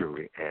is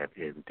truly and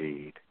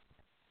indeed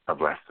a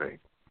blessing.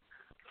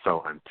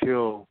 So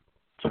until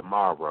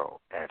tomorrow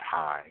at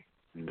high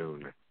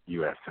noon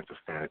U.S. Central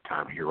Standard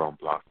Time here on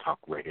Blog Talk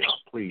Radio,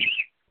 please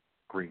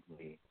greet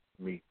me,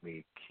 meet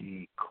me,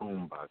 Ki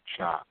Kumba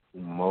Cha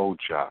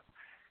Umoja.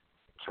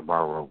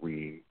 Tomorrow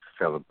we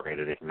celebrate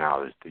and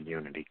acknowledge the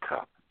Unity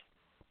Cup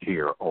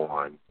here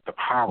on the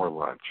Power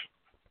Lunch,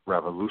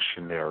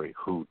 Revolutionary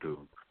Hoodoo,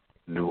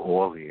 New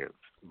Orleans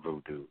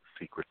Voodoo,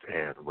 Secrets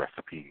and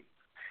Recipes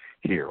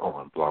here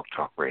on Blog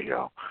Talk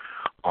Radio.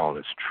 All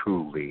is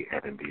truly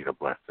and indeed a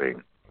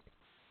blessing.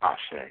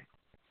 Ashe.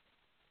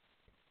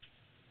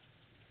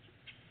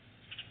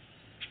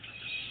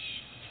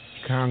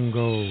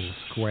 Congo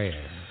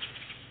Square.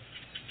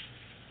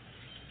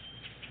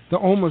 The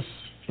Omas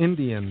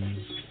Indians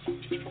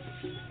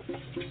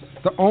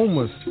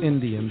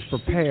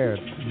prepared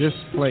this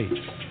place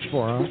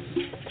for us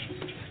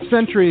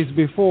centuries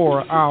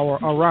before our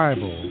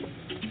arrival,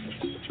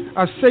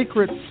 a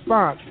sacred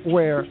spot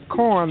where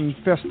corn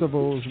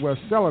festivals were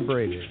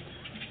celebrated.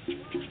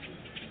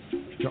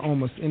 The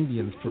Omas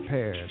Indians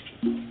prepared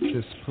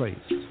this place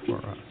for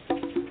us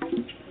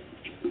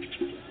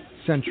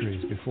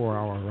centuries before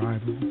our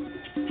arrival.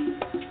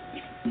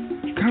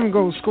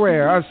 Congo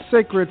Square, a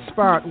sacred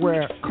spot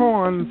where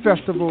corn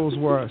festivals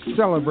were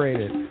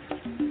celebrated.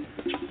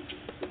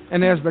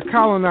 And as the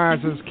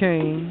colonizers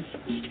came,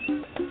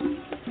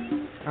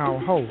 our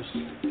hosts,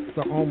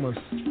 the Omas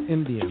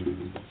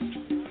Indians,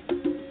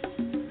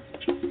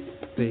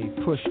 they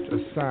pushed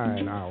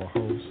aside our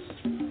hosts.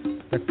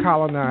 The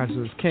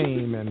colonizers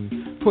came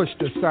and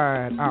pushed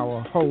aside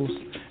our hosts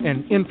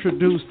and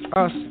introduced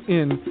us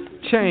in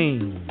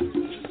chains.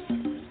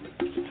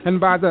 And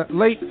by the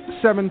late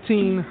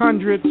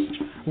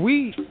 1700s,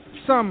 we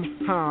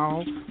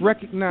somehow,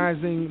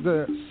 recognizing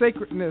the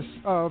sacredness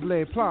of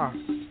Les Places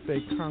de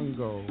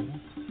Congo,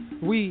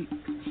 we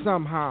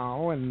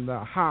somehow, and the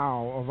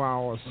how of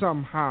our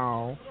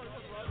somehow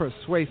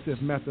persuasive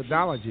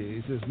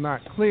methodologies is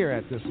not clear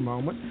at this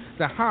moment.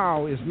 The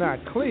how is not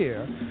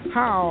clear.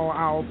 How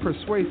our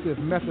persuasive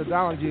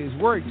methodologies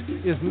worked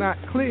is not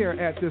clear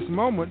at this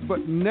moment,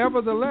 but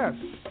nevertheless,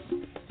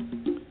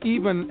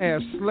 even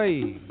as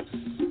slaves,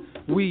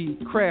 we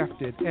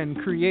crafted and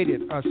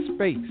created a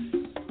space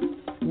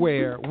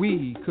where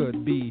we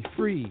could be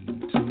free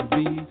to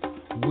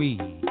be we.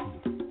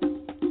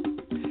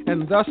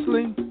 And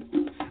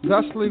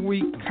thusly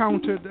we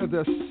countered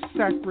the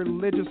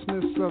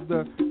sacrilegiousness of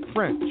the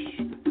French,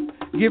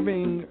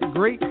 giving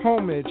great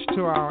homage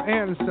to our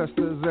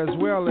ancestors as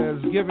well as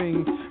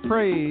giving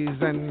praise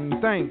and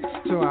thanks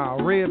to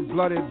our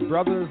red-blooded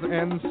brothers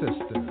and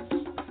sisters.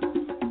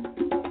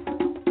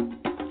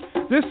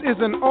 This is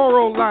an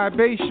oral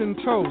libation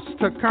toast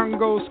to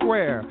Congo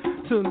Square,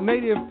 to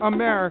Native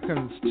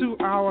Americans, to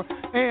our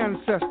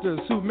ancestors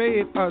who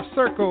made a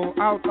circle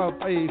out of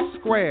a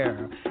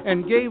square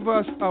and gave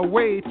us a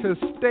way to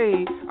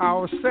save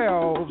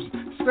ourselves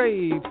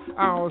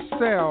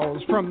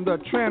from the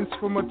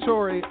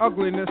transformatory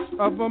ugliness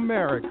of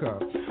America,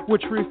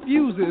 which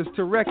refuses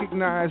to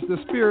recognize the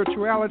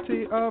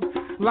spirituality of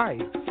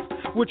life,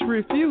 which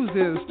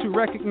refuses to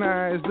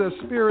recognize the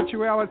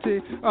spirituality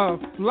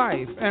of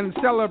life and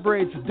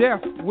celebrates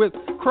death with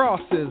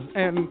crosses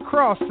and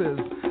crosses,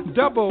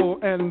 double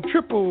and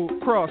triple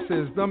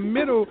crosses, the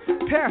middle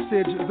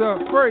passage,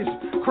 the first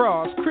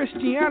cross,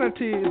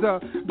 Christianity, the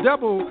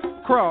double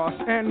cross,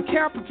 and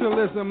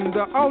capitalism,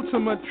 the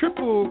ultimate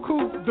triple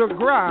coup de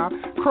grace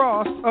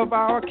cross of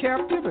our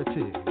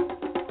captivity.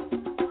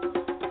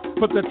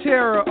 But the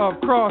terror of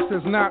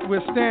crosses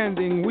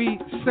notwithstanding, we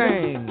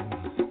sang,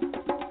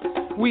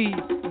 we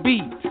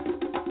beat,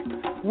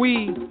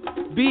 we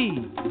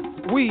be,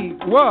 we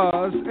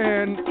was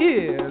and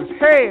is.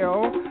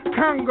 Hail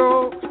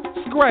Congo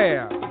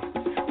Square,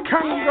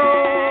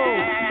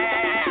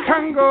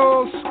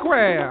 Congo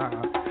Square.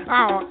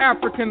 Our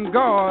African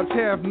gods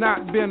have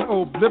not been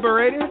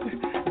obliterated.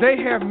 They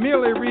have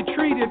merely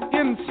retreated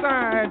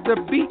inside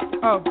the beat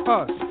of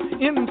us.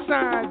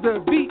 Inside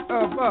the beat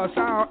of us,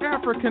 our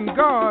African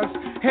gods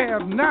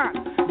have not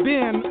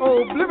been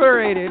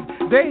obliterated.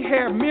 They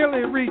have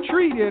merely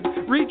retreated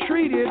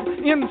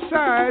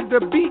inside the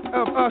beat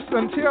of us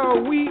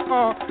until we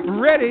are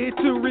ready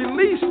to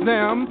release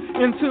them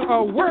into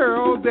a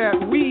world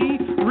that we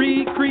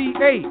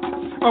recreate.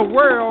 A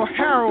world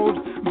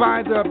heralded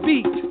by the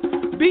beating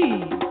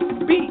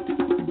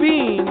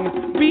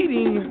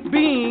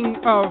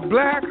of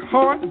black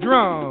heart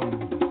drums.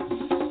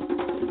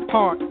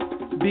 Heart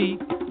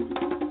beat,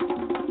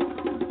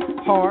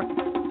 heart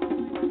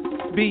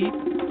beat,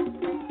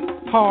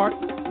 heart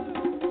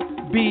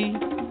beat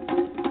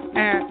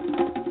at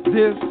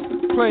this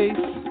place,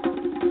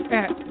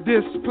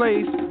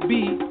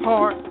 be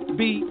heart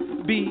beat,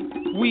 be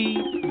we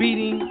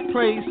beating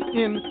place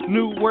in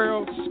new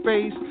world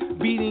space,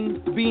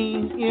 being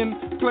in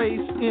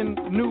place in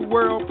new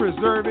world,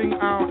 preserving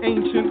our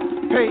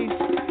ancient pace.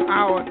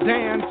 Our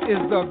dance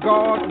is the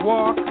God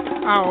walk,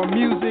 our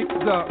music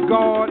the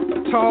God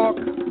talk.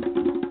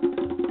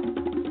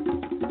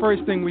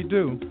 First thing we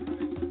do,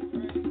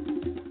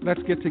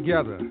 let's get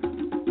together,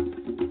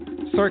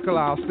 circle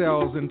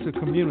ourselves into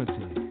community.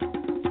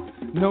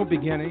 No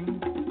beginning,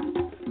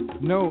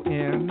 no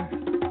end,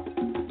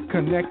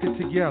 connected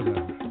together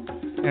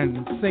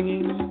and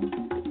singing,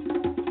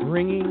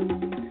 ringing,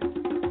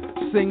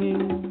 singing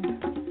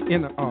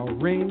in a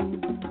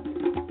ring.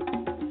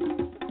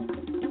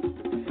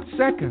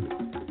 Second,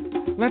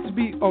 let's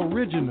be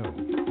original,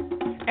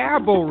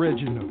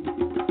 aboriginal.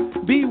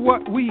 Be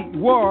what we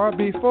were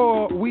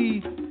before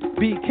we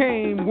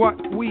became what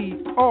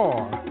we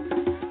are.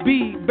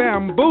 Be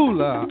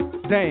bamboola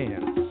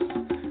dance,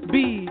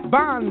 be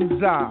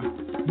banza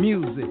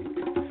music,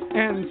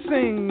 and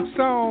sing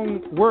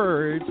song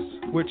words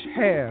which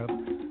have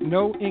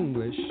no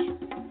English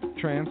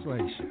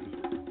translation.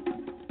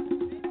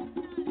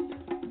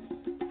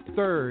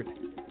 Third,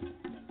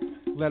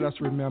 let us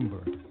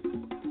remember.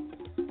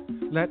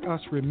 Let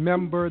us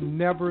remember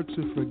never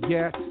to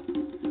forget.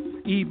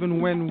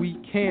 Even when we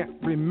can't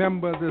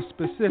remember the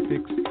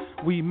specifics,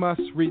 we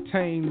must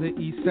retain the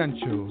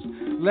essentials.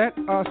 Let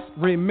us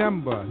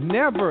remember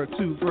never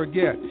to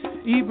forget.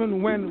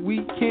 Even when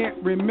we can't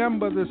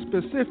remember the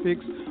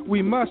specifics,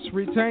 we must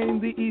retain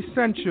the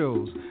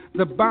essentials.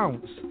 The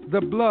bounce,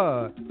 the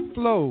blood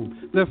flow,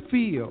 the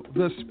feel,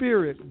 the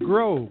spirit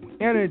grow,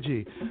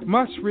 energy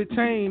must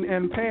retain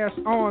and pass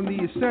on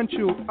the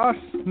essential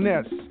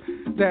usness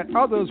that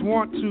others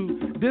want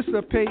to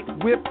dissipate,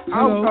 whip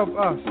out of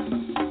us.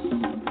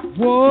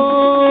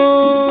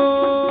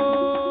 Whoa!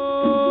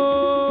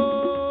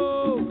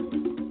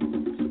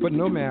 But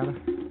no matter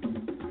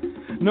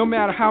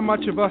how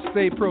much of us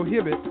they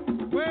prohibit,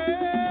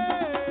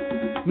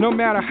 no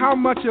matter how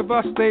much of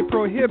us they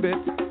prohibit,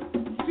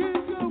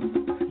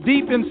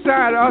 deep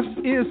inside us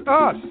is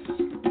us.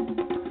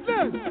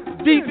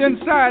 Deep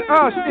inside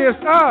us is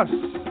us.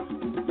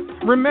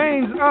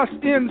 Remains us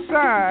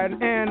inside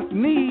and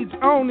needs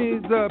only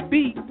the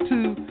beat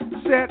to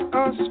set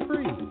us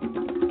free.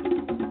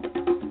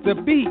 The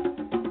beat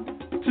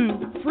to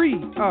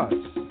free us.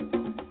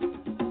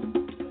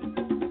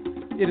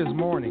 It is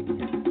morning,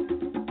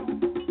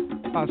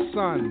 a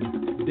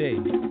Sunday,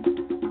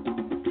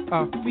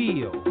 a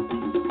field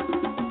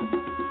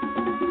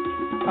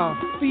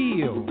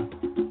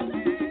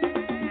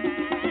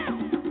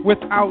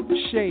without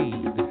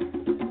shade,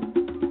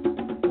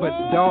 but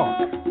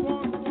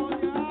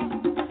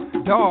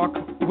dark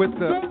with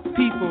the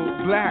people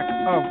black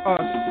of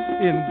us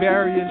in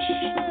various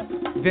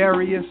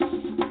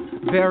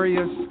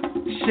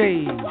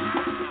shades,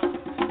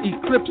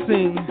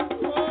 eclipsing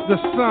the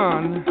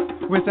sun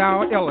with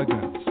our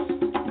elegance.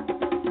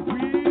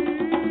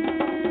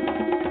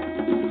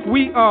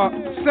 We are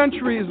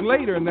centuries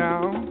later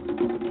now,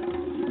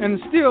 and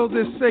still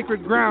this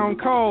sacred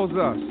ground calls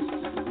us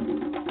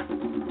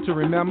to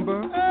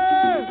remember,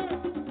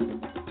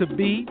 to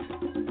beat,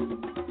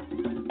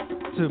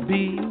 to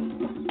be.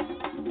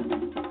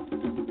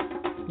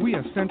 We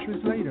are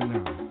centuries later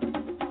now,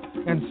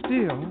 and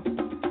still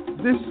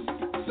this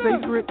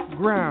sacred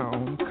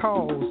ground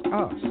calls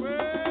us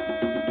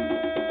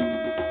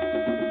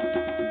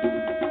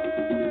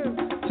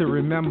to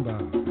remember,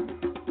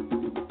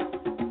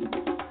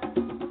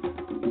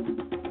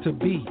 to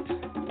beat,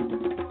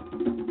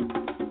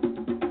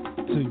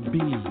 to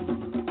be.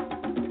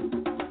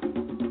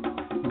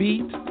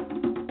 Beat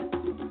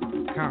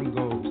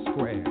Congo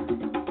Square.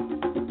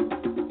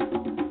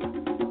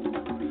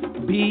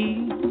 Be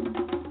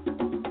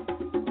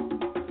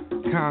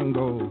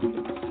Congo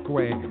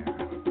Square.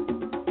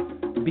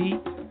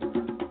 Beat,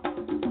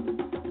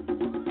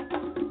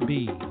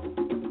 be.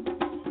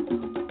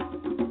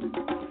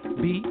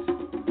 Beat,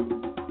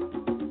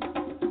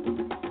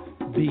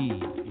 be.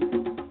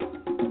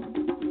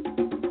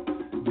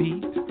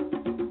 Beat,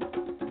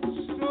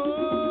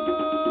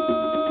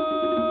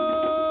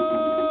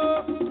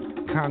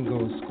 Congo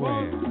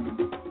Square.